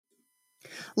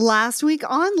Last week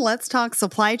on Let's Talk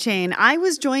Supply Chain, I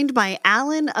was joined by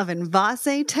Alan of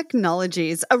Envase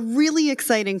Technologies, a really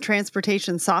exciting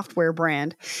transportation software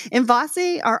brand.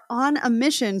 Envase are on a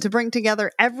mission to bring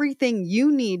together everything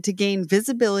you need to gain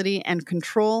visibility and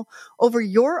control over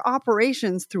your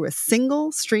operations through a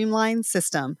single streamlined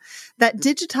system that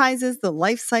digitizes the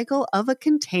life cycle of a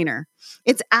container.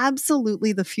 It's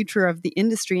absolutely the future of the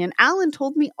industry, and Alan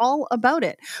told me all about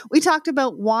it. We talked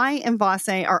about why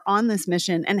Envase are on this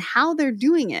mission and how they're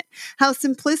doing it, how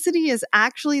simplicity is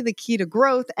actually the key to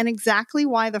growth, and exactly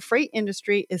why the freight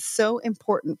industry is so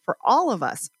important for all of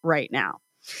us right now.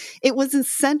 It was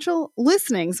essential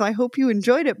listening, so I hope you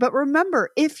enjoyed it. But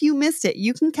remember, if you missed it,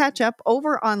 you can catch up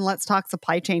over on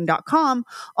letstalksupplychain.com,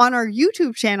 on our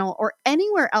YouTube channel, or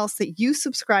anywhere else that you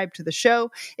subscribe to the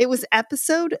show. It was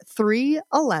episode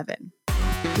 311.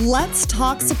 Let's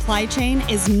Talk Supply Chain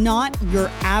is not your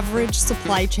average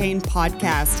supply chain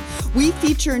podcast. We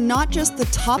feature not just the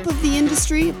top of the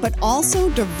industry, but also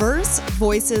diverse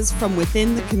voices from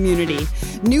within the community,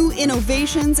 new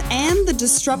innovations, and the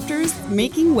disruptors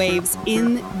making waves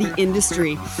in the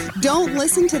industry. Don't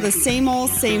listen to the same old,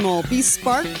 same old. Be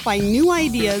sparked by new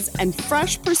ideas and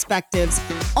fresh perspectives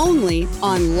only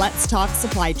on Let's Talk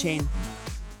Supply Chain.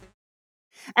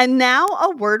 And now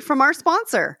a word from our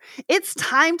sponsor. It's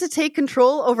time to take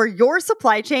control over your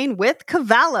supply chain with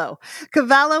Cavallo.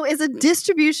 Cavallo is a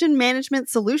distribution management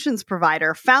solutions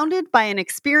provider founded by an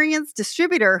experienced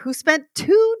distributor who spent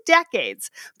 2 decades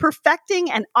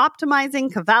perfecting and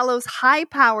optimizing Cavallo's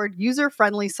high-powered,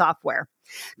 user-friendly software.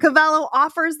 Cavallo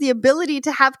offers the ability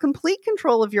to have complete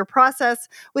control of your process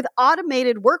with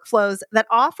automated workflows that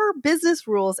offer business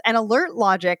rules and alert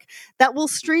logic that will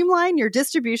streamline your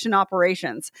distribution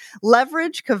operations.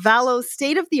 Leverage Cavallo's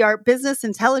state-of-the-art business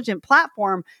intelligence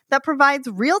platform that provides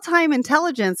real-time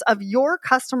intelligence of your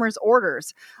customers'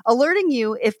 orders, alerting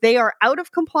you if they are out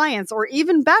of compliance, or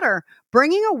even better,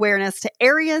 bringing awareness to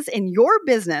areas in your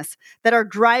business that are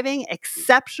driving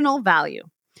exceptional value.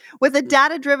 With a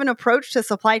data-driven approach to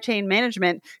supply chain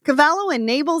management, Cavallo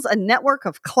enables a network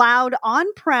of cloud,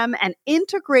 on-prem, and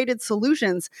integrated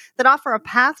solutions that offer a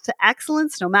path to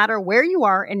excellence no matter where you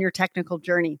are in your technical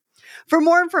journey. For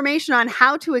more information on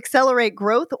how to accelerate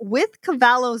growth with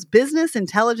Cavallo's business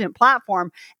intelligence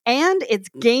platform and its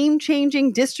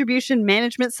game-changing distribution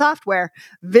management software,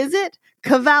 visit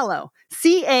Cavallo,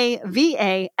 CAVALLO.com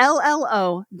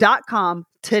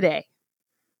today.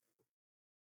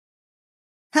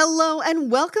 Hello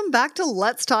and welcome back to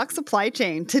Let's Talk Supply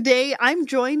Chain. Today, I'm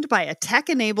joined by a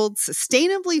tech-enabled,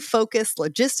 sustainably focused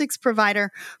logistics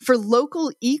provider for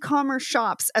local e-commerce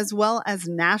shops as well as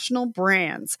national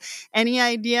brands. Any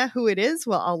idea who it is?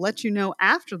 Well, I'll let you know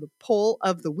after the poll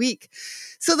of the week.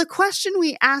 So the question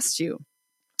we asked you: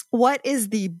 what is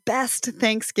the best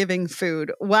Thanksgiving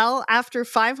food? Well, after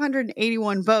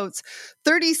 581 votes,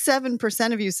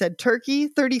 37% of you said turkey,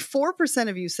 34%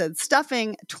 of you said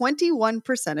stuffing,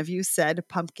 21% of you said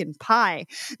pumpkin pie.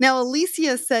 Now,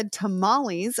 Alicia said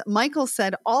tamales, Michael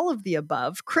said all of the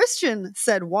above, Christian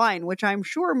said wine, which I'm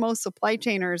sure most supply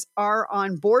chainers are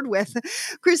on board with,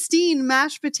 Christine,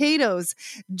 mashed potatoes,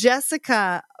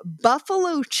 Jessica,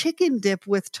 buffalo chicken dip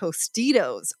with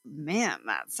Tostitos. Man,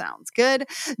 that sounds good.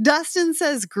 Dustin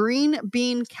says green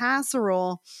bean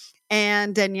casserole.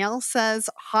 And Danielle says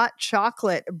hot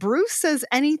chocolate. Bruce says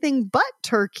anything but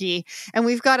turkey. And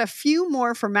we've got a few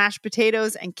more for mashed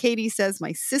potatoes. And Katie says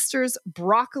my sister's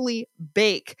broccoli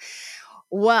bake.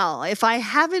 Well, if I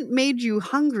haven't made you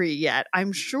hungry yet,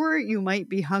 I'm sure you might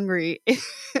be hungry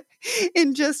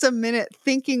in just a minute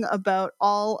thinking about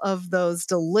all of those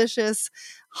delicious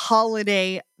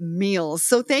holiday meals.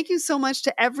 So thank you so much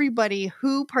to everybody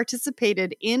who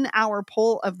participated in our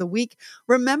poll of the week.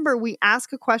 Remember, we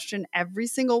ask a question every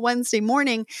single Wednesday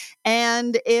morning,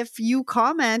 and if you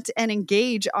comment and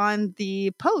engage on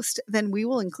the post, then we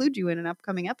will include you in an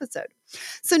upcoming episode.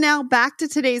 So now back to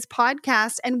today's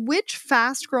podcast, and which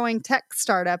fast-growing tech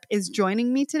startup is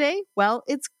joining me today? Well,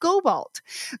 it's GoBalt.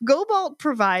 GoBalt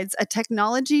provides a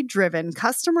technology-driven,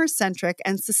 customer-centric,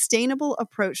 and sustainable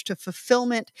approach to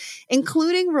fulfillment,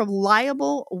 including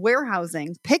reliable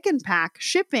warehousing, pick and pack,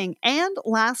 shipping, and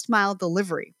last-mile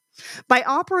delivery. By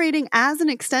operating as an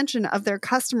extension of their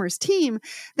customers' team,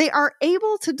 they are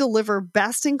able to deliver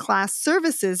best-in-class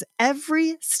services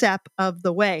every step of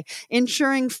the way,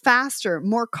 ensuring faster,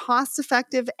 more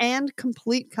cost-effective, and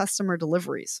complete customer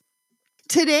deliveries.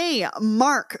 Today,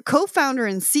 Mark, co-founder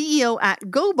and CEO at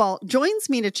GoBalt, joins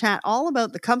me to chat all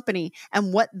about the company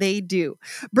and what they do,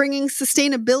 bringing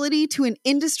sustainability to an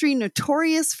industry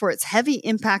notorious for its heavy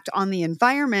impact on the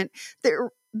environment.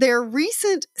 their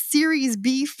recent Series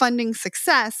B funding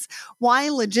success, why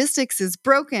logistics is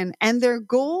broken, and their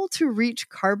goal to reach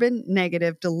carbon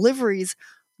negative deliveries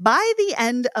by the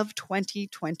end of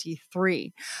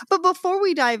 2023. But before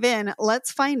we dive in,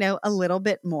 let's find out a little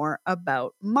bit more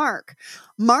about Mark.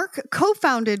 Mark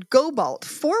co-founded GoBolt,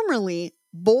 formerly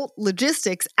Bolt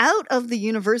Logistics, out of the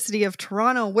University of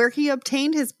Toronto, where he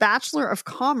obtained his Bachelor of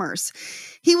Commerce.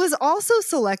 He was also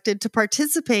selected to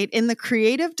participate in the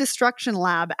Creative Destruction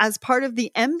Lab as part of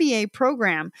the MBA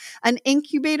program, an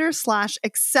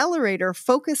incubator/accelerator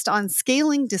focused on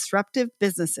scaling disruptive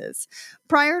businesses.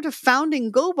 Prior to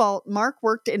founding GoBolt, Mark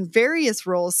worked in various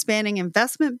roles spanning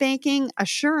investment banking,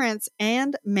 assurance,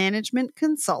 and management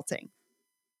consulting.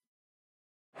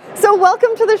 So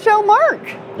welcome to the show, Mark.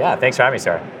 Yeah, thanks for having me,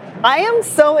 Sarah. I am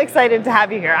so excited to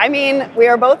have you here. I mean, we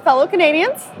are both fellow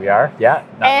Canadians. We are, yeah.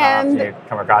 Not often you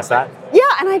come across that. Yeah,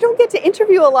 and I don't get to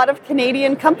interview a lot of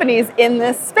Canadian companies in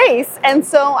this space. And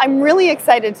so I'm really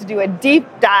excited to do a deep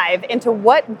dive into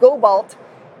what GoBolt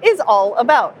is all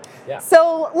about. Yeah.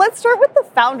 So let's start with the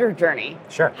founder journey.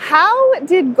 Sure. How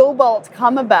did GoBolt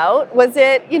come about? Was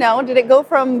it, did it go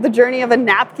from the journey of a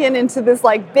napkin into this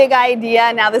like big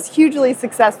idea, now this hugely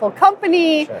successful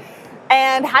company? Sure.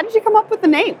 And how did you come up with the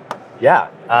name? Yeah,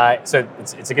 so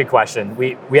it's a good question.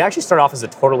 We actually started off as a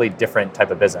totally different type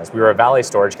of business. We were a valet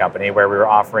storage company where we were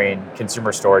offering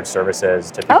consumer storage services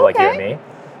to people like you and me.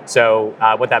 So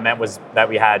what that meant was that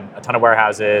we had a ton of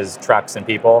warehouses, trucks, and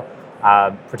people,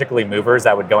 particularly movers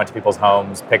that would go into people's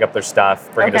homes, pick up their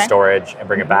stuff, bring it to storage, and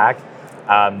bring it back.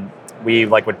 We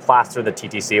would plaster the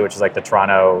TTC, which is like the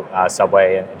Toronto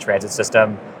subway and transit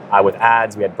system, with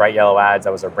ads. We had bright yellow ads.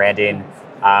 That was our branding.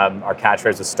 Our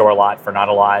catchphrase was store a lot for not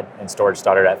a lot, and storage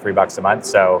started at $3 a month.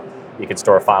 So you could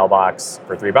store a file box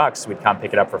for $3. We'd come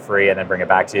pick it up for free and then bring it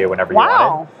back to you whenever you wanted.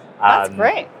 Wow, that's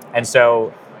great. And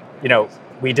so,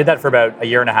 we did that for about a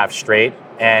year and a half straight,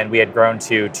 and we had grown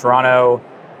to Toronto,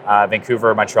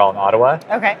 Vancouver, Montreal, and Ottawa.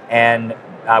 Okay. And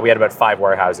we had about 5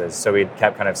 warehouses. So we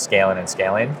kept kind of scaling and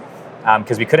scaling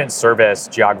because we couldn't service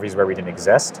geographies where we didn't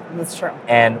exist. That's true.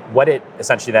 And what it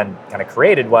essentially then kind of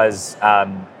created was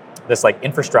this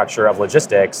infrastructure of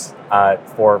logistics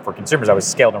for consumers that was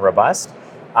scaled and robust.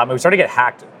 And we started to get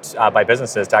hacked by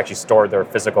businesses to actually store their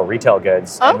physical retail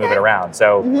goods and move it around.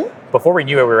 So before we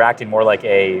knew it, we were acting more like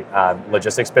a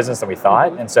logistics business than we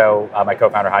thought. And so my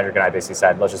co-founder Heinrich and I basically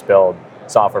said, let's just build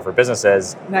software for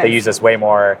businesses. Nice. They use this way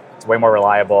more. It's way more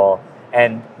reliable.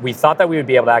 And we thought that we would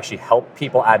be able to actually help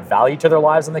people add value to their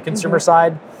lives on the consumer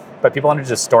side. But people ended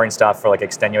just storing stuff for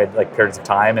extenuated periods of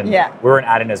time, and we weren't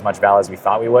adding as much value as we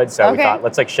thought we would. So we thought,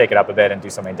 let's shake it up a bit and do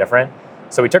something different.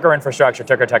 So we took our infrastructure,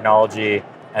 took our technology,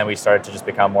 and we started to just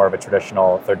become more of a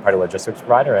traditional third-party logistics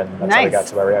provider, and that's how we got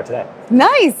to where we are today.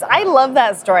 Nice. I love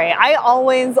that story. I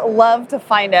always love to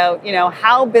find out,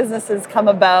 how businesses come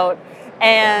about,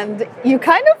 and you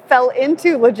kind of fell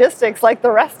into logistics like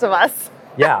the rest of us.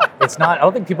 Yeah, it's not. I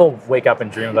don't think people wake up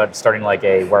and dream about starting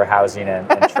a warehousing and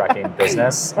trucking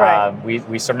business. Right.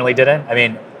 We certainly didn't. I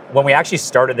mean, when we actually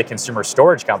started the consumer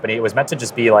storage company, it was meant to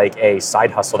just be a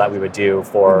side hustle that we would do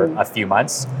for a few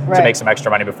months to make some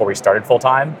extra money before we started full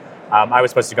time. I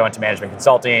was supposed to go into management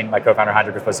consulting. My co-founder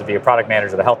Heinrich was supposed to be a product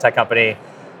manager of the health tech company.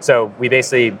 So we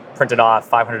basically printed off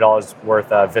 $500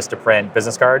 worth of Vistaprint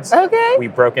business cards. Okay. We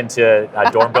broke into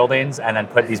dorm buildings and then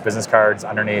put these business cards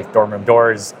underneath dorm room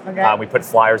doors. Okay. We put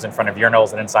flyers in front of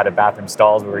urinals and inside of bathroom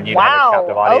stalls. We were a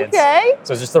captive audience. Okay.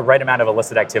 So it's just the right amount of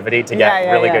illicit activity to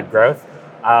get really good growth.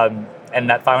 And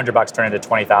that $500 turned into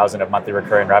 $20,000 of monthly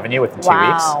recurring revenue within 2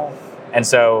 weeks. And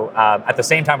so at the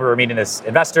same time, we were meeting this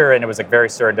investor, and it was very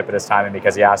serendipitous timing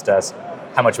because he asked us,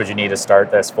 how much would you need to start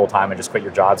this full time and just quit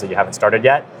your jobs that you haven't started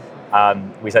yet?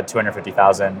 We said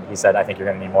 $250,000. He said, I think you're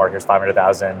going to need more. Here's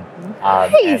 $500,000.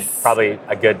 And probably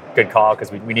a good call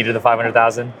because we needed the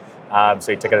 $500,000.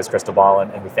 So he took out his crystal ball,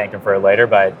 and we thanked him for it later.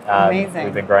 But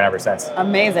we've been growing ever since.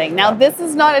 Amazing. Now, this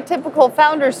is not a typical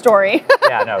founder story.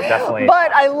 Yeah, no, definitely.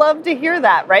 But I love to hear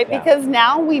that, right? Yeah. Because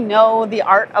now we know the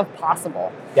art of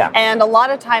possible. Yeah. And a lot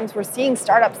of times we're seeing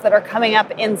startups that are coming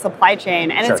up in supply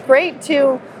chain. And it's great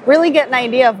to really get an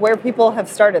idea of where people have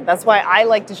started. That's why I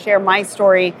like to share my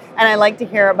story, and I like to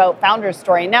hear about founders'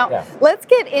 story. Now, let's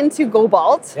get into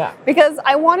GoBolt, because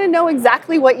I want to know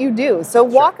exactly what you do. So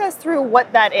walk us through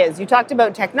what that is. You talked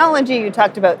about technology, you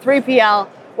talked about 3PL.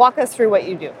 Walk us through what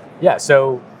you do. Yeah,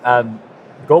 so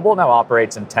GoBolt now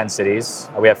operates in 10 cities.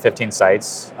 We have 15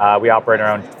 sites. We operate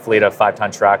our own fleet of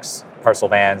 5-ton trucks, parcel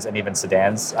vans, and even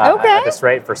sedans at this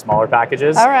rate for smaller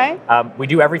packages. All right. We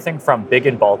do everything from big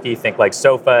and bulky, think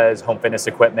sofas, home fitness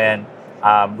equipment.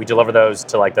 We deliver those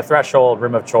to the threshold,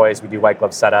 room of choice. We do white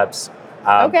glove setups.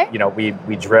 Okay.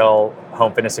 We drill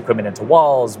home fitness equipment into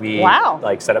walls. We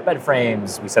like set up bed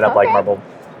frames. We set up like marble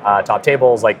top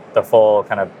tables, like the full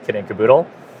kind of kit and caboodle,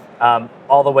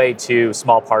 all the way to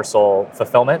small parcel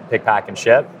fulfillment, pick, pack, and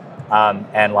ship,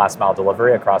 and last mile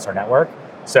delivery across our network.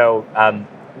 So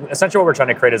essentially what we're trying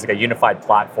to create is like a unified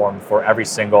platform for every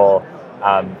single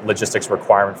logistics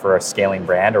requirement for a scaling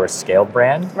brand or a scaled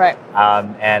brand. Right.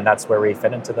 And that's where we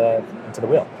fit into the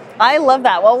wheel. I love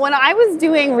that. Well, when I was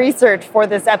doing research for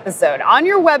this episode, on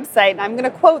your website, and I'm going to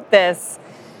quote this,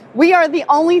 "We are the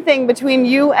only thing between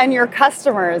you and your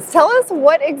customers." Tell us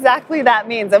what exactly that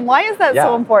means and why is that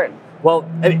so important? Well,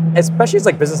 especially as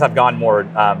like business have gone more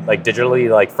like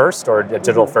digitally like first or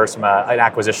digital first from an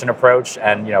acquisition approach,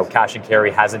 and cash and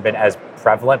carry hasn't been as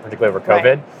prevalent, particularly over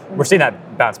COVID. Right. We're seeing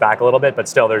that bounce back a little bit, but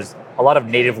still there's a lot of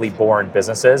natively born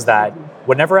businesses that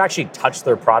would never actually touch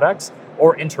their products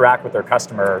or interact with their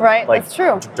customer that's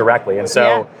true. Directly. And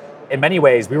so in many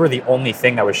ways, we were the only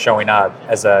thing that was showing up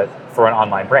for an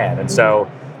online brand. And so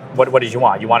what did you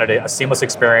want? You wanted a seamless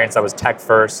experience that was tech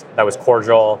first, that was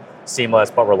cordial,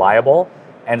 seamless, but reliable.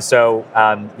 And so,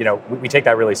 we take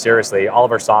that really seriously. All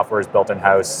of our software is built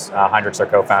in-house. Heinrich's our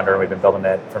co-founder, and we've been building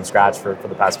it from scratch for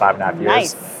the past 5.5 years.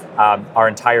 Nice. Our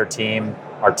entire team,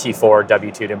 our T4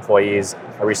 W2 employees,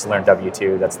 I recently learned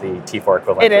W2, that's the T4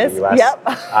 equivalent for the US. Yep.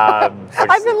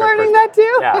 I've been learning that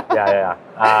too. Yeah.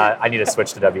 I need to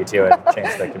switch to W2 and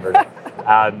change the conversion.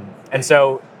 And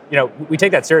so, we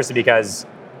take that seriously because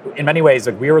in many ways,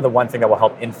 like, we were the one thing that will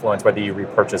help influence whether you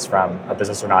repurchase from a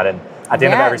business or not. And at the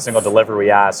end of every single delivery, we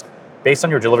ask, based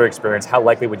on your delivery experience, how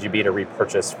likely would you be to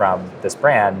repurchase from this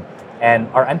brand? And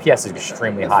our NPS is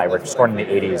extremely high. We're scoring in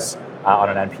the 80s on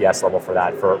an NPS level for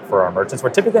that for our merchants.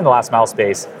 Where typically in the last mile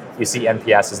space, you see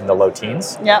NPS is in the low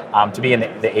teens. Yep. To be in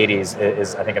the 80s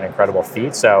is, I think, an incredible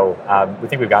feat. So we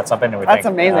think we've got something, and we think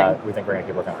amazing. We think we're going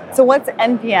to keep working on it. So what's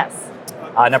NPS?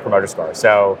 Net Promoter Score.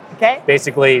 So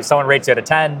basically, someone rates you out of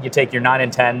 10, you take your 9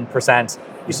 and 10%,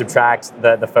 you subtract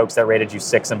the folks that rated you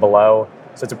 6 and below.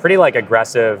 So it's a pretty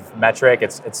aggressive metric.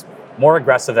 It's more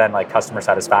aggressive than customer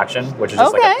satisfaction, which is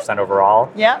just like a percent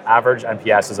overall. Yeah. Average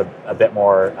NPS is a bit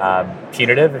more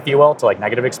punitive, if you will, to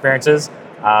negative experiences.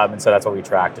 And so that's what we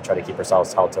track to try to keep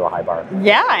ourselves held to a high bar.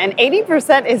 Yeah, and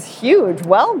 80% is huge.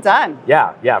 Well done.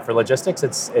 Yeah. For logistics,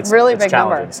 it's really it's big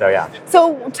challenging. Number. So yeah.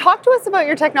 So talk to us about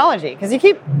your technology, because you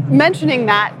keep mentioning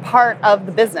that part of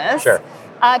the business. Sure.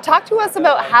 Talk to us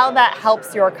about how that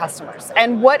helps your customers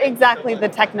and what exactly the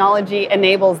technology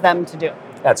enables them to do.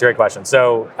 That's a great question.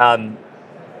 So,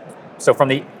 so from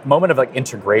the moment of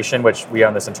integration, which we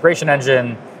own this integration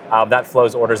engine, that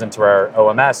flows orders into our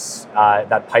OMS,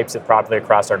 that pipes it properly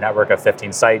across our network of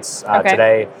 15 sites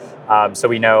today. So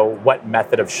we know what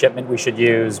method of shipment we should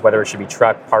use, whether it should be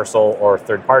truck, parcel, or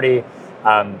third party.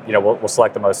 We'll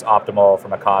select the most optimal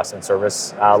from a cost and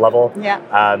service level.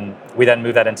 Yeah. We then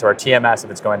move that into our TMS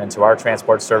if it's going into our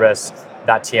transport service.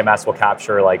 That TMS will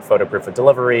capture photo proof of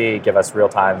delivery, give us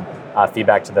real-time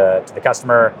feedback to the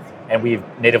customer, and we've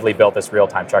natively built this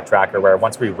real-time truck tracker where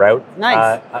once we route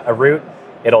a route,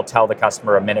 it'll tell the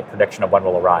customer a minute prediction of when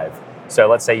we'll arrive. So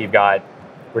let's say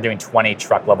we're doing 20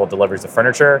 truck level deliveries of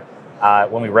furniture.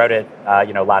 When we wrote it,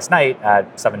 last night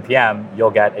at 7 p.m., you'll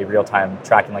get a real-time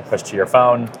tracking link pushed to your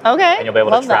phone. Okay. And you'll be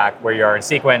able to track where you are in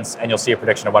sequence, and you'll see a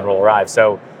prediction of when we'll arrive.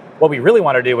 So what we really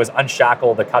want to do is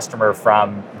unshackle the customer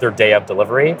from their day of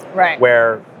delivery,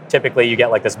 where typically you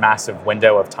get this massive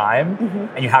window of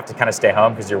time, and you have to kind of stay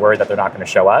home because you're worried that they're not going to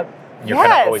show up. And you're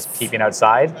kind of always peeping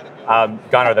outside.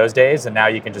 Gone are those days, and now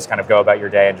you can just kind of go about your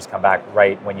day and just come back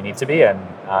right when you need to be, and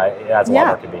it adds a lot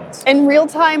more convenience. And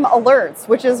real-time alerts,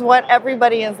 which is what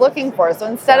everybody is looking for. So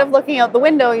instead of looking out the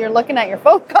window, you're looking at your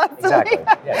phone constantly.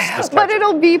 Exactly. But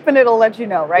it'll beep and it'll let you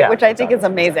know, right? Yeah, which I think is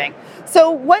amazing.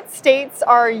 So what states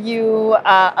are you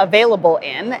available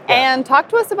in? And talk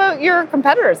to us about your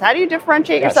competitors. How do you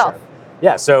differentiate yourself? Sure.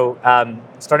 Yeah, so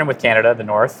starting with Canada, the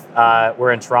north,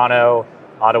 we're in Toronto,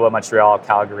 Ottawa, Montreal,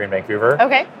 Calgary, and Vancouver.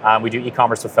 Okay. We do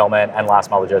e-commerce fulfillment and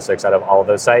last mile logistics out of all of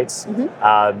those sites.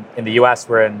 In the US,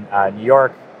 we're in New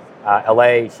York,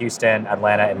 LA, Houston,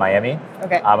 Atlanta, and Miami.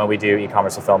 Okay. And we do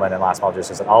e-commerce fulfillment and last mile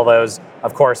logistics in all those.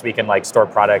 Of course, we can store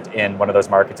product in one of those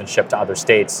markets and ship to other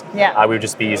states. Yeah. We would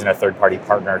just be using a third-party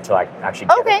partner to actually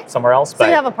get it somewhere else. So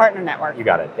you have a partner network. You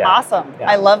got it. Yeah. Awesome.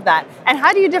 Yeah. I love that. And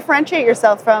how do you differentiate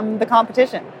yourself from the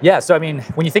competition? Yeah. So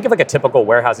when you think of a typical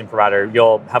warehousing provider,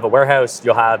 you'll have a warehouse,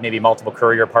 you'll have maybe multiple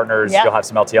courier partners, you'll have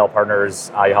some LTL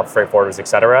partners, you'll have freight forwarders, et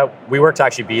cetera. We work to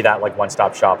actually be that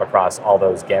one-stop shop across all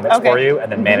those gamuts for you,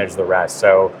 and then manage the rest.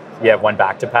 So you have one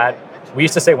back to Pat we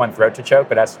used to say one throat to choke,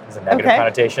 but that's a negative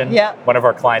connotation. Yeah. One of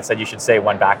our clients said you should say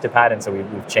one back to pat, and so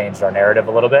we've changed our narrative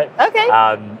a little bit. Okay.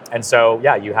 And so,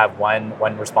 yeah, you have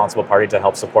one responsible party to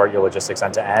help support your logistics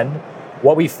end to end.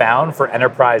 What we found for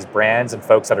enterprise brands and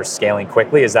folks that are scaling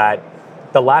quickly is that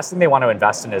the last thing they want to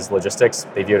invest in is logistics.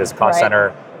 They view it as a cost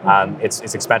center.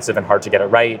 It's expensive and hard to get it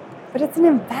right. But it's an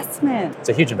investment. It's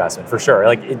a huge investment for sure.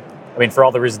 For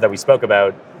all the reasons that we spoke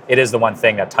about, it is the one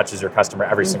thing that touches your customer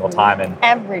every single time. And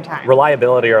every time.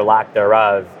 Reliability or lack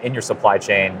thereof in your supply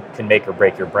chain can make or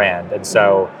break your brand. And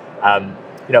so,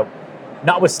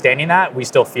 notwithstanding that, we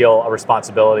still feel a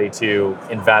responsibility to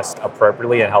invest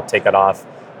appropriately and help take it off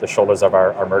the shoulders of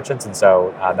our merchants. And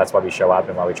so that's why we show up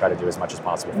and why we try to do as much as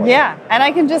possible for them. Yeah. And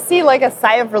I can just see like a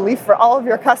sigh of relief for all of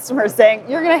your customers saying,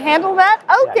 you're going to handle that?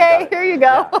 Okay, here you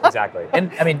go. Yeah, exactly.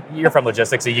 And you're from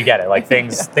logistics, so you get it. Like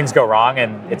things go wrong,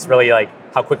 and it's really like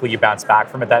how quickly you bounce back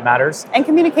from it that matters. And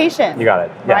communication. You got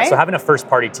it. Yeah. Right? So having a first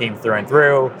party team through and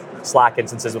through, Slack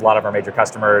instances with a lot of our major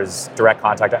customers, direct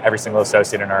contact with every single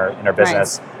associate in our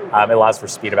business. Nice. It allows for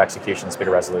speed of execution, speed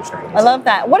of resolution. I love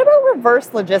that. What about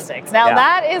reverse logistics? Now,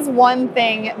 that is one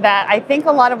thing that I think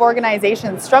a lot of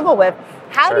organizations struggle with.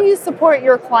 How do you support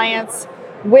your clients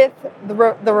with the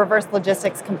reverse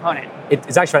logistics component?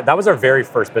 It's actually, that was our very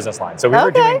first business line. So we were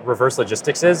doing reverse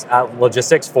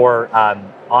logistics for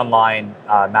online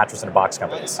mattress in a box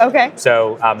companies. Okay.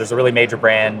 So there's a really major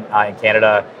brand in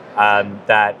Canada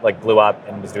that like blew up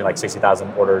and was doing like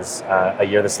 60,000 orders a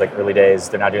year. This is like early days.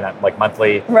 They're now doing that like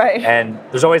monthly. Right. And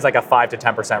there's always like a 5 to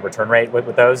 10% return rate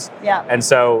with those. Yeah. And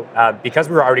so because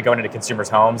we were already going into consumers'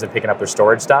 homes and picking up their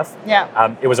storage stuff,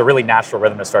 it was a really natural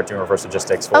rhythm to start doing reverse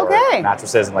logistics for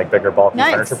mattresses and like bigger bulky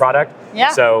furniture product.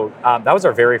 Yeah. So that was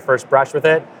our very first brush with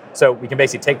it. So we can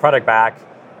basically take product back,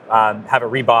 have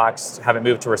it reboxed, have it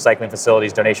moved to recycling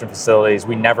facilities, donation facilities.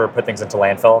 We never put things into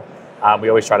landfill. We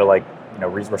always try to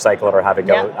recycle it or have it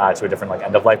go to a different like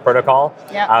end of life protocol.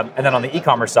 Yeah. And then on the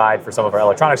e-commerce side, for some of our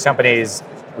electronics companies,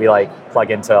 we like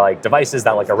plug into like devices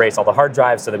that like erase all the hard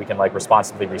drives so that we can like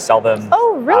responsibly resell them.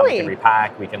 Oh, really? We can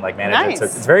repack, we can like manage it. So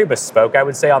it's very bespoke, I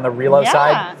would say, on the reload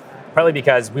side. Partly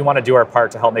because we want to do our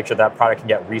part to help make sure that product can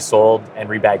get resold and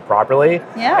rebagged properly.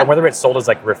 Yeah. And whether it's sold as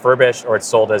like refurbished or it's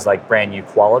sold as like brand new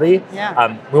quality,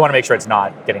 we want to make sure it's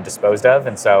not getting disposed of.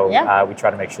 And so we try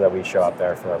to make sure that we show up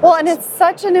there for our Well, and it's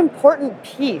such an important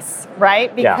piece,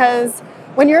 right? Because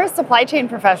when you're a supply chain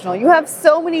professional, you have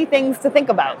so many things to think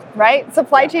about, right?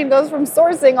 Supply chain goes from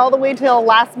sourcing all the way to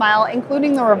last mile,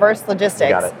 including the reverse logistics.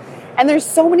 You got it. And there's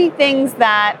so many things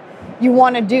that you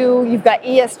want to do. You've got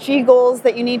ESG goals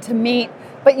that you need to meet,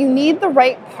 but you need the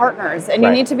right partners, and you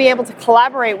need to be able to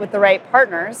collaborate with the right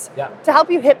partners to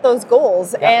help you hit those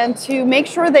goals and to make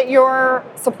sure that your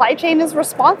supply chain is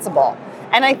responsible.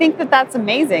 And I think that that's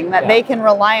amazing that they can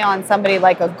rely on somebody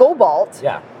like a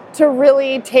GoBalt to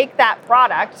really take that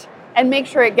product and make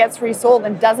sure it gets resold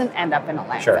and doesn't end up in a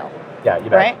landfill. Sure. Yeah, you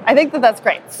bet. Right? I think that that's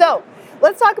great. So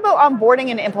let's talk about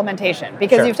onboarding and implementation,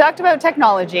 because you've talked about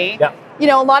technology. Yeah. You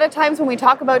know, a lot of times when we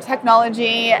talk about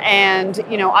technology and,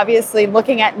 obviously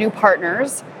looking at new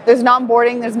partners, there's an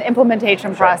onboarding, there's an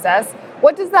implementation process.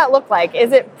 What does that look like?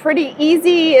 Is it pretty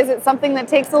easy? Is it something that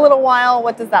takes a little while?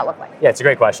 What does that look like? Yeah, it's a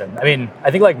great question. I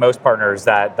think like most partners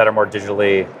that are more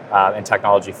digitally and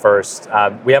technology first,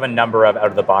 we have a number of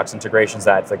out-of-the-box integrations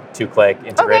that's like 2-click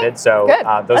integrated. Okay. So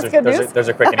those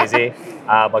are quick and easy,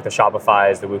 like the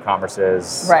Shopifys, the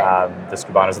WooCommerces, the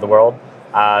Scubanas of the world.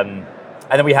 And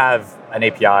then we have an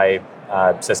API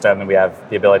system, and we have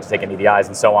the ability to take in EDIs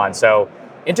and so on. So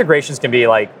integrations can be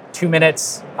like 2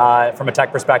 minutes from a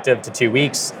tech perspective to 2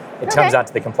 weeks. It comes down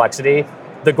to the complexity.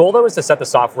 The goal, though, is to set the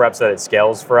software up so that it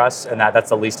scales for us, and that's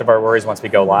the least of our worries once we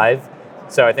go live.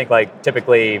 So I think like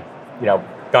typically, gone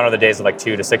are the days of like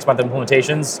 2 to 6 month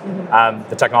implementations.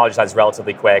 The technology side is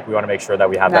relatively quick. We want to make sure that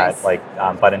we have that like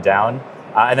buttoned down.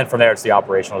 And then from there, it's the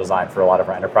operational design for a lot of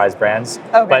our enterprise brands.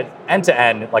 Okay. But end to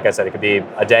end, like I said, it could be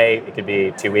a day, it could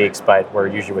be 2 weeks, but we're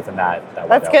usually within that window.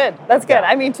 That's good. That's good.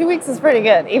 I mean, 2 weeks is pretty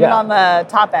good, even on the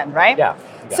top end, right? Yeah.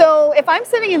 So if I'm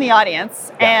sitting in the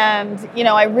audience and,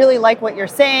 I really like what you're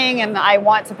saying and I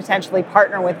want to potentially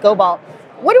partner with GoBalt,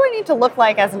 what do I need to look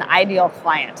like as an ideal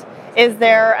client? Is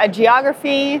there a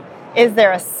geography? Is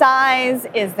there a size?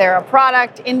 Is there a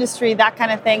product, industry, that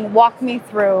kind of thing? Walk me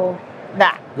through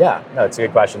that. Yeah, no, it's a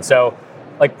good question. So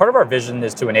like part of our vision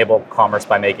is to enable commerce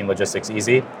by making logistics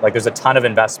easy. Like there's a ton of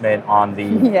investment on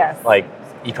the like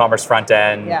e-commerce front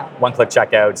end, one-click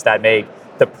checkouts that make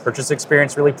the purchase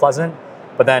experience really pleasant,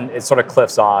 but then it sort of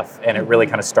cliffs off and it really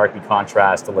kind of starkly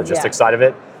contrasts the logistics side of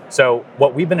it. So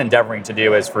what we've been endeavoring to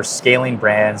do is for scaling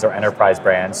brands or enterprise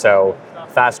brands, so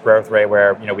fast growth rate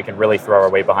where we can really throw our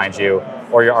weight behind you,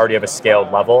 or you're already of a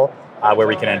scaled level where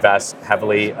we can invest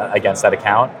heavily against that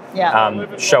account.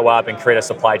 Show up and create a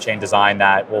supply chain design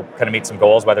that will kind of meet some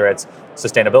goals, whether it's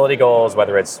sustainability goals,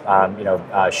 whether it's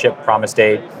ship promise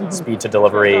date, speed to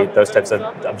delivery, those types of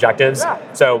objectives.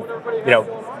 So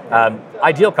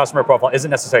ideal customer profile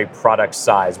isn't necessarily product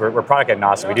size. We're product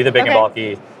agnostic. We do the big and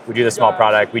bulky, we do the small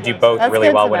product, we do both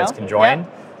really well when it's conjoined.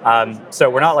 So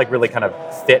we're not like really kind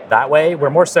of fit that way. We're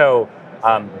more so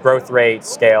growth rate,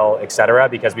 scale, et cetera,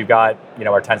 because we've got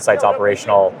our 10 sites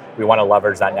operational. We want to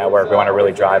leverage that network. We want to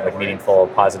really drive like meaningful,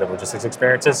 positive logistics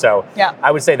experiences. So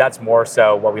I would say that's more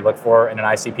so what we look for in an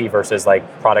ICP versus like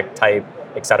product type,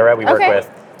 et cetera. We work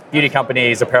with beauty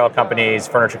companies, apparel companies,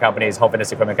 furniture companies, home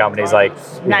fitness equipment companies. Like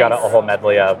we've got a whole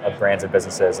medley of brands and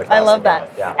businesses. I love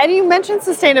that. And you mentioned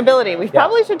sustainability. We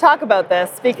probably should talk about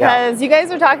this because you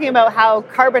guys are talking about how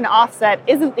carbon offset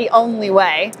isn't the only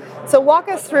way. So walk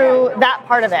us through that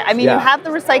part of it. I mean, you have the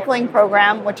recycling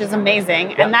program, which is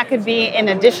amazing, and that could be in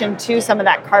addition to some of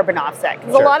that carbon offset.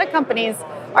 Because a lot of companies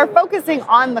are focusing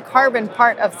on the carbon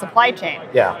part of supply chain.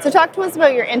 So talk to us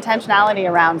about your intentionality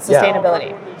around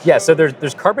sustainability. So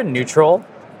there's carbon neutral,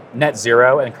 net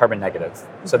zero, and carbon negative.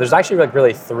 So there's actually like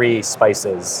really three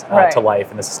spices to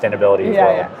life in the sustainability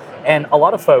world. And a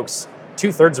lot of folks,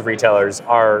 2/3 of retailers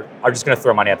are just going to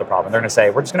throw money at the problem. They're going to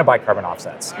say, we're just going to buy carbon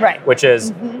offsets, which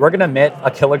is we're going to emit a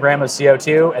kilogram of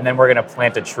CO2 and then we're going to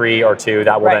plant a tree or two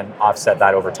that will then offset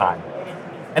that over time.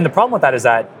 And the problem with that is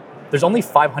that there's only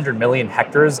 500 million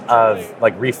hectares of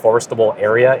like reforestable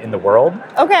area in the world.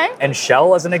 And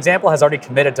Shell, as an example, has already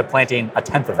committed to planting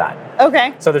 1/10 of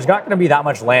that. So there's not going to be that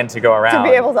much land to go around to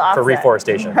be able to for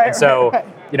reforestation. And so,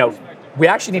 we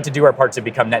actually need to do our part to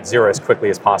become net zero as quickly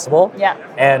as possible.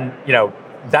 And,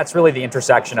 that's really the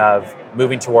intersection of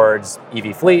moving towards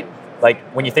EV fleet. Like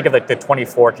when you think of like the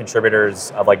 24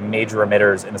 contributors of like major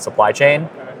emitters in the supply chain,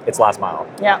 it's last mile.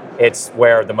 It's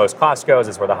where the most cost goes,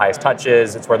 it's where the highest touch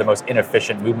is, it's where the most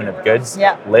inefficient movement of goods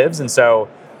lives. And so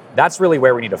that's really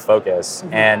where we need to focus.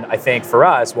 And I think for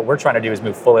us, what we're trying to do is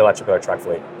move fully electric with our truck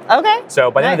fleet.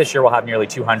 So by the end of this year, we'll have nearly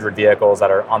 200 vehicles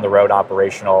that are on the road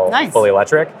operational, fully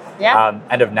electric.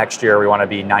 End of next year, we want to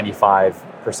be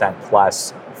 95%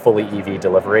 plus fully EV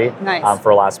delivery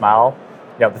for last mile.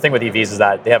 The thing with EVs is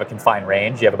that they have a confined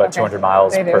range. You have about 200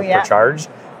 miles per charge,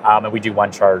 and we do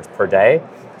one charge per day.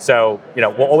 So,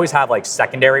 we'll always have like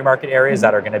secondary market areas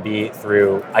that are going to be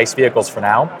through ICE vehicles for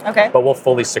now, but we'll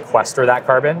fully sequester that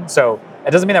carbon. So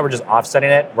it doesn't mean that we're just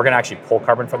offsetting it. We're going to actually pull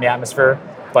carbon from the atmosphere.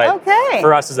 But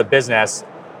for us as a business,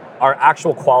 our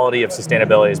actual quality of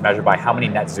sustainability is measured by how many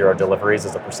net zero deliveries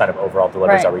as a percent of overall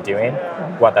deliveries are we doing.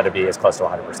 We want that to be as close to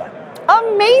 100%.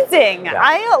 Amazing.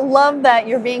 I love that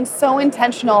you're being so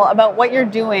intentional about what you're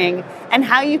doing and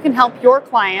how you can help your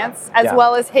clients as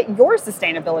well as hit your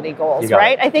sustainability goals,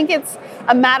 right? I think it's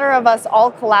a matter of us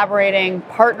all collaborating,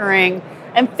 partnering,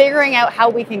 and figuring out how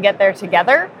we can get there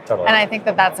together. And I think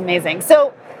that that's amazing.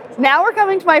 So now we're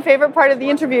coming to my favorite part of the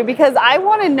interview because I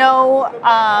want to know,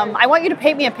 I want you to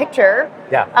paint me a picture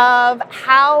of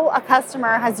how a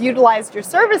customer has utilized your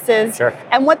services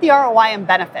and what the ROI and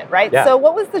benefit, right? So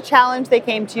what was the challenge they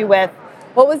came to you with?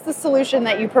 What was the solution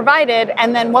that you provided?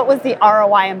 And then what was the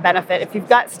ROI and benefit? If you've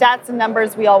got stats and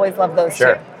numbers, we always love those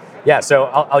too. So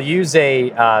I'll use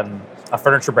a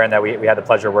furniture brand that we had the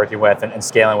pleasure of working with and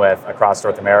scaling with across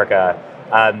North America.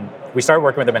 We started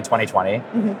working with them in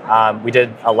 2020. We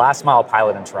did a last mile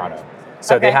pilot in Toronto.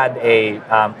 So they had a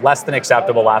less than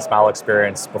acceptable last mile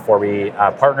experience before we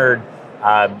partnered,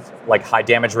 like high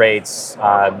damage rates,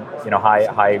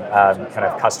 high kind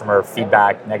of customer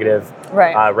feedback negative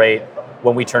rate.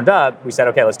 When we turned up, we said,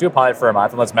 okay, let's do a pilot for a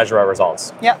month and let's measure our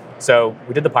results. So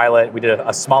we did the pilot, we did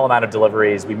a small amount of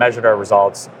deliveries, we measured our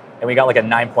results, and we got like a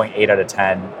 9.8 out of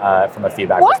 10 from a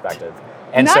feedback perspective.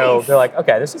 And so they're like,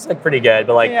 okay, this is like pretty good,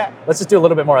 but like, let's just do a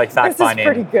little bit more like fact finding.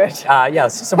 This is pretty good.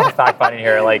 Let's do some more fact finding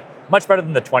here. Like much better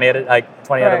than the 20 out of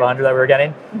 100 that we were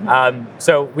getting.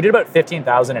 So we did about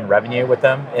 15,000 in revenue with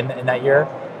them in that year.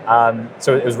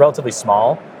 So it was relatively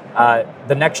small.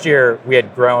 The next year we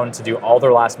had grown to do all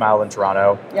their last mile in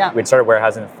Toronto. We'd started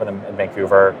warehousing for them in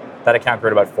Vancouver. That account grew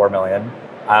to about 4 million.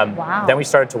 Then we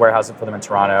started to warehouse it for them in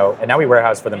Toronto, and now we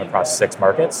warehouse for them across 6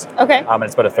 markets. And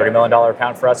it's about a $30 million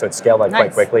account for us, so it's scaled like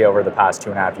quite quickly over the past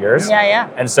 2.5 years.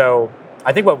 And so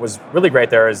I think what was really great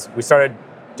there is we started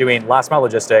doing last mile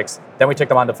logistics, then we took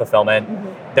them on to fulfillment,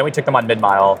 then we took them on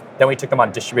mid-mile, then we took them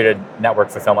on distributed network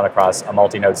fulfillment across a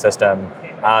multi-node system,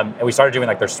 and we started doing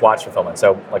like their swatch fulfillment.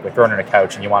 So like we're throwing in a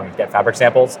couch and you want to get fabric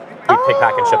samples, we pick,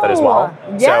 pack, and ship that as well.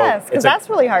 Yes, because that's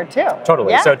really hard too.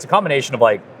 Totally. So it's a combination of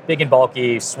like big and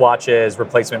bulky swatches,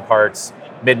 replacement parts,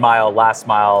 mid-mile, last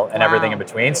mile, and everything in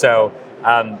between. So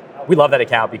we love that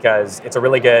account because it's a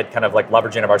really good kind of like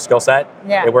leveraging of our skill set.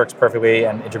 Yeah. It works perfectly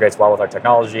and integrates well with our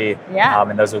technology. Yeah.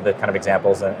 And those are the kind of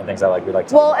examples and things that like we like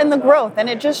to Well, and the growth, and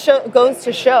it just goes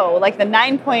to show like the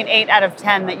 9.8 out of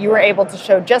 10 that you were able to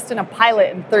show just in a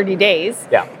pilot in 30 days.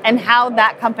 Yeah. And how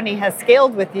that company has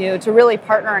scaled with you to really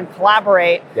partner and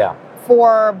collaborate. Yeah.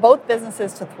 For both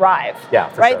businesses to thrive. Yeah,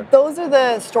 for right? sure. Those are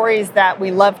the stories that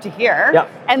we love to hear. Yeah.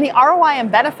 And the ROI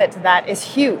and benefit to that is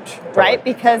huge, right?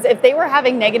 Because if they were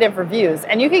having negative reviews,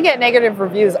 and you can get negative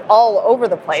reviews all over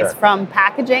the place, from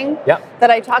packaging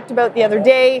that I talked about the other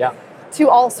day to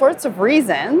all sorts of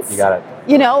reasons. You got it.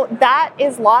 You know, that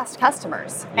is lost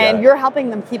customers, and you're helping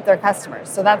them keep their customers.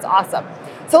 So that's awesome.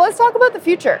 So let's talk about the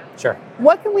future. Sure.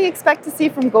 What can we expect to see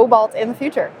from GoBalt in the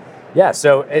future? Yeah,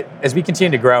 so as we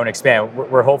continue to grow and expand,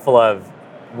 we're hopeful of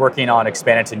working on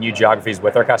expanding to new geographies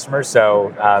with our customers.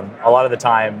 So a lot of the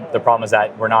time, the problem is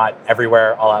that we're not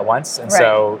everywhere all at once. And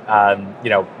so,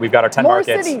 we've got our 10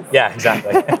 markets. Cities. Yeah,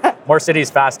 exactly. More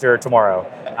cities faster tomorrow.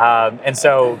 And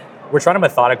so we're trying to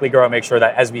methodically grow and make sure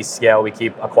that as we scale, we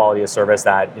keep a quality of service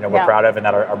that we're proud of and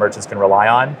that our merchants can rely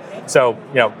on. So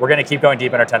we're going to keep going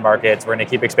deep in our 10 markets. We're going to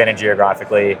keep expanding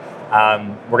geographically.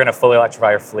 We're going to fully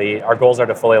electrify our fleet. Our goals are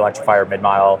to fully electrify our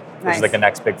mid-mile, which is like the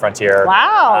next big frontier.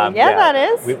 Wow, that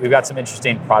is. We've got some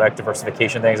interesting product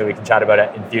diversification things that we can chat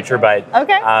about in future, but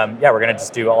we're going to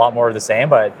just do a lot more of the same,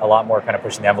 but a lot more kind of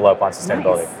pushing the envelope on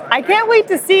sustainability. Nice. I can't wait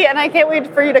to see, and I can't wait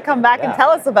for you to come back and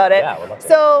tell us about it. Yeah, we'd love to.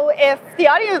 So if the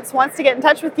audience wants to get in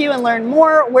touch with you and learn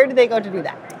more, where do they go to do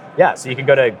that? Yeah, so you can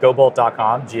go to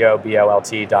gobolt.com,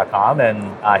 GOBOLT.com,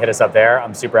 and hit us up there.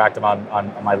 I'm super active on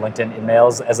my LinkedIn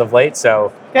emails as of late,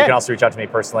 so you can also reach out to me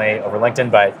personally over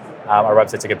LinkedIn, but our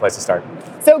website's a good place to start.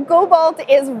 So GoBalt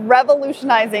is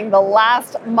revolutionizing the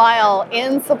last mile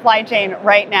in supply chain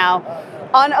right now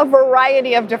on a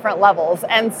variety of different levels.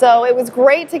 And so it was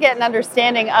great to get an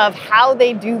understanding of how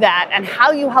they do that and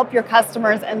how you help your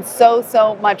customers and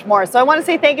so much more. So I want to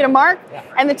say thank you to Mark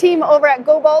and the team over at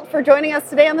GoBalt for joining us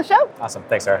today on the show. Awesome.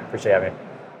 Thanks, Sarah. Appreciate having me.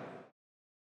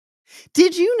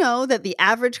 Did you know that the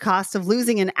average cost of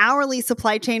losing an hourly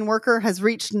supply chain worker has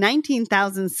reached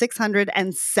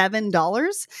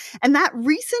 $19,607? And that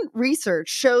recent research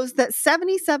shows that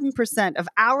 77% of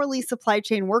hourly supply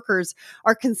chain workers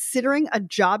are considering a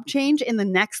job change in the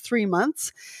next 3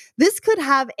 months. This could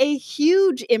have a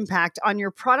huge impact on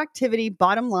your productivity,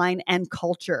 bottom line, and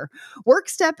culture.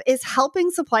 WorkStep is helping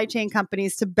supply chain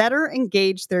companies to better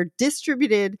engage their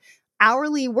distributed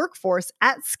hourly workforce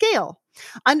at scale.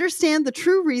 Understand the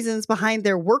true reasons behind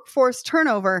their workforce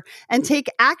turnover and take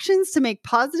actions to make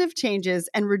positive changes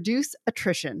and reduce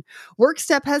attrition.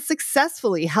 WorkStep has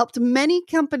successfully helped many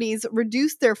companies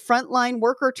reduce their frontline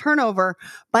worker turnover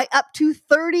by up to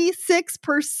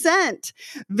 36%.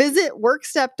 Visit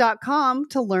workstep.com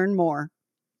to learn more.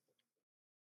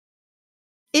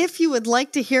 If you would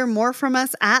like to hear more from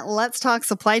us at Let's Talk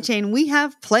Supply Chain, we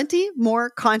have plenty more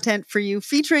content for you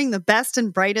featuring the best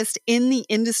and brightest in the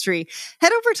industry.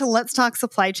 Head over to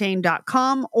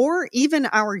letstalksupplychain.com or even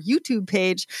our YouTube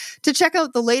page to check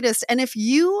out the latest. And if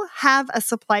you have a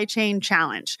supply chain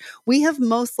challenge, we have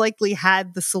most likely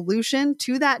had the solution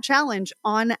to that challenge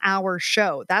on our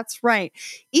show. That's right.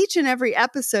 Each and every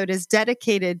episode is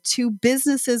dedicated to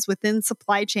businesses within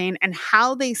supply chain and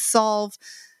how they solve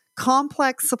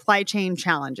complex supply chain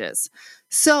challenges.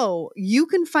 So you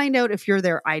can find out if you're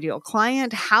their ideal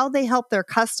client, how they help their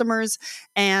customers,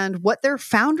 and what their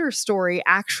founder story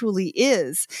actually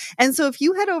is. And so if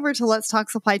you head over to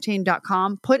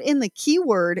letstalksupplychain.com, put in the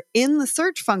keyword in the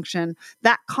search function,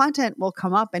 that content will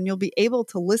come up and you'll be able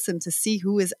to listen to see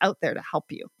who is out there to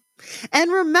help you.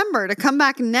 And remember to come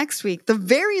back next week, the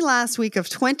very last week of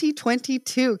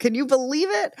 2022. Can you believe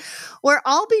it? Where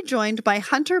I'll be joined by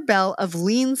Hunter Bell of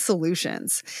Lean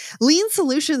Solutions. Lean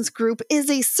Solutions Group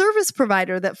is a service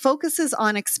provider that focuses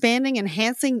on expanding and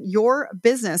enhancing your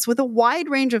business with a wide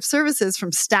range of services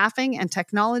from staffing and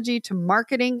technology to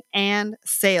marketing and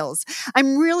sales.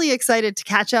 I'm really excited to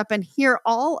catch up and hear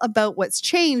all about what's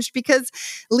changed because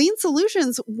Lean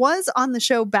Solutions was on the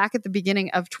show back at the beginning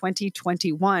of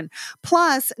 2021.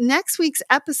 Plus, next week's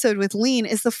episode with Lean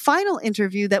is the final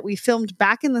interview that we filmed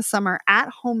back in the summer at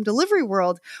Home Delivery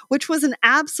World, which was an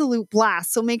absolute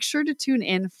blast. So make sure to tune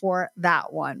in for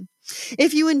that one.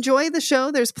 If you enjoy the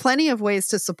show, there's plenty of ways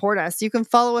to support us. You can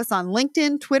follow us on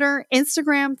LinkedIn, Twitter,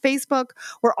 Instagram, Facebook.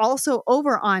 We're also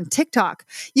over on TikTok.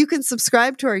 You can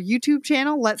subscribe to our YouTube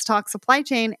channel, Let's Talk Supply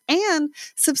Chain, and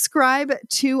subscribe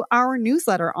to our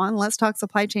newsletter on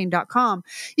letstalksupplychain.com.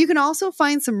 You can also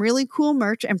find some really cool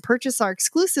merch and purchase our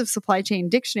exclusive supply chain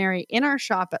dictionary in our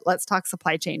shop at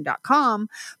letstalksupplychain.com.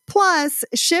 Plus,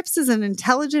 Ships is an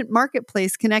intelligent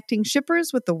marketplace connecting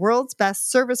shippers with the world's best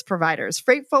service providers,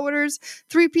 freight forwarders,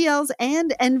 3PLs,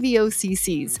 and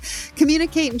NVOCCs.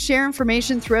 Communicate and share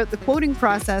information throughout the quoting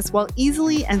process while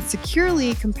easily and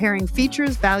securely comparing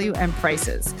features, value, and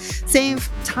prices. Save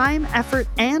time, effort,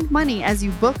 and money as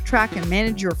you book, track, and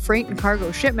manage your freight and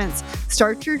cargo shipments.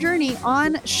 Start your journey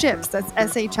on Ships, that's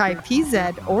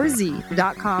SHIPZ or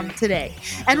Z.com today.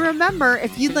 And remember,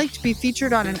 if you'd like to be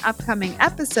featured on an upcoming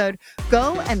episode,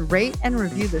 go and rate and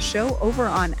review the show over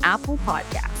on Apple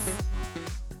Podcasts.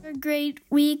 Great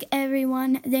week,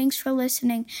 everyone. Thanks for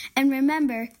listening. And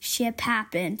remember, ship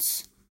happens.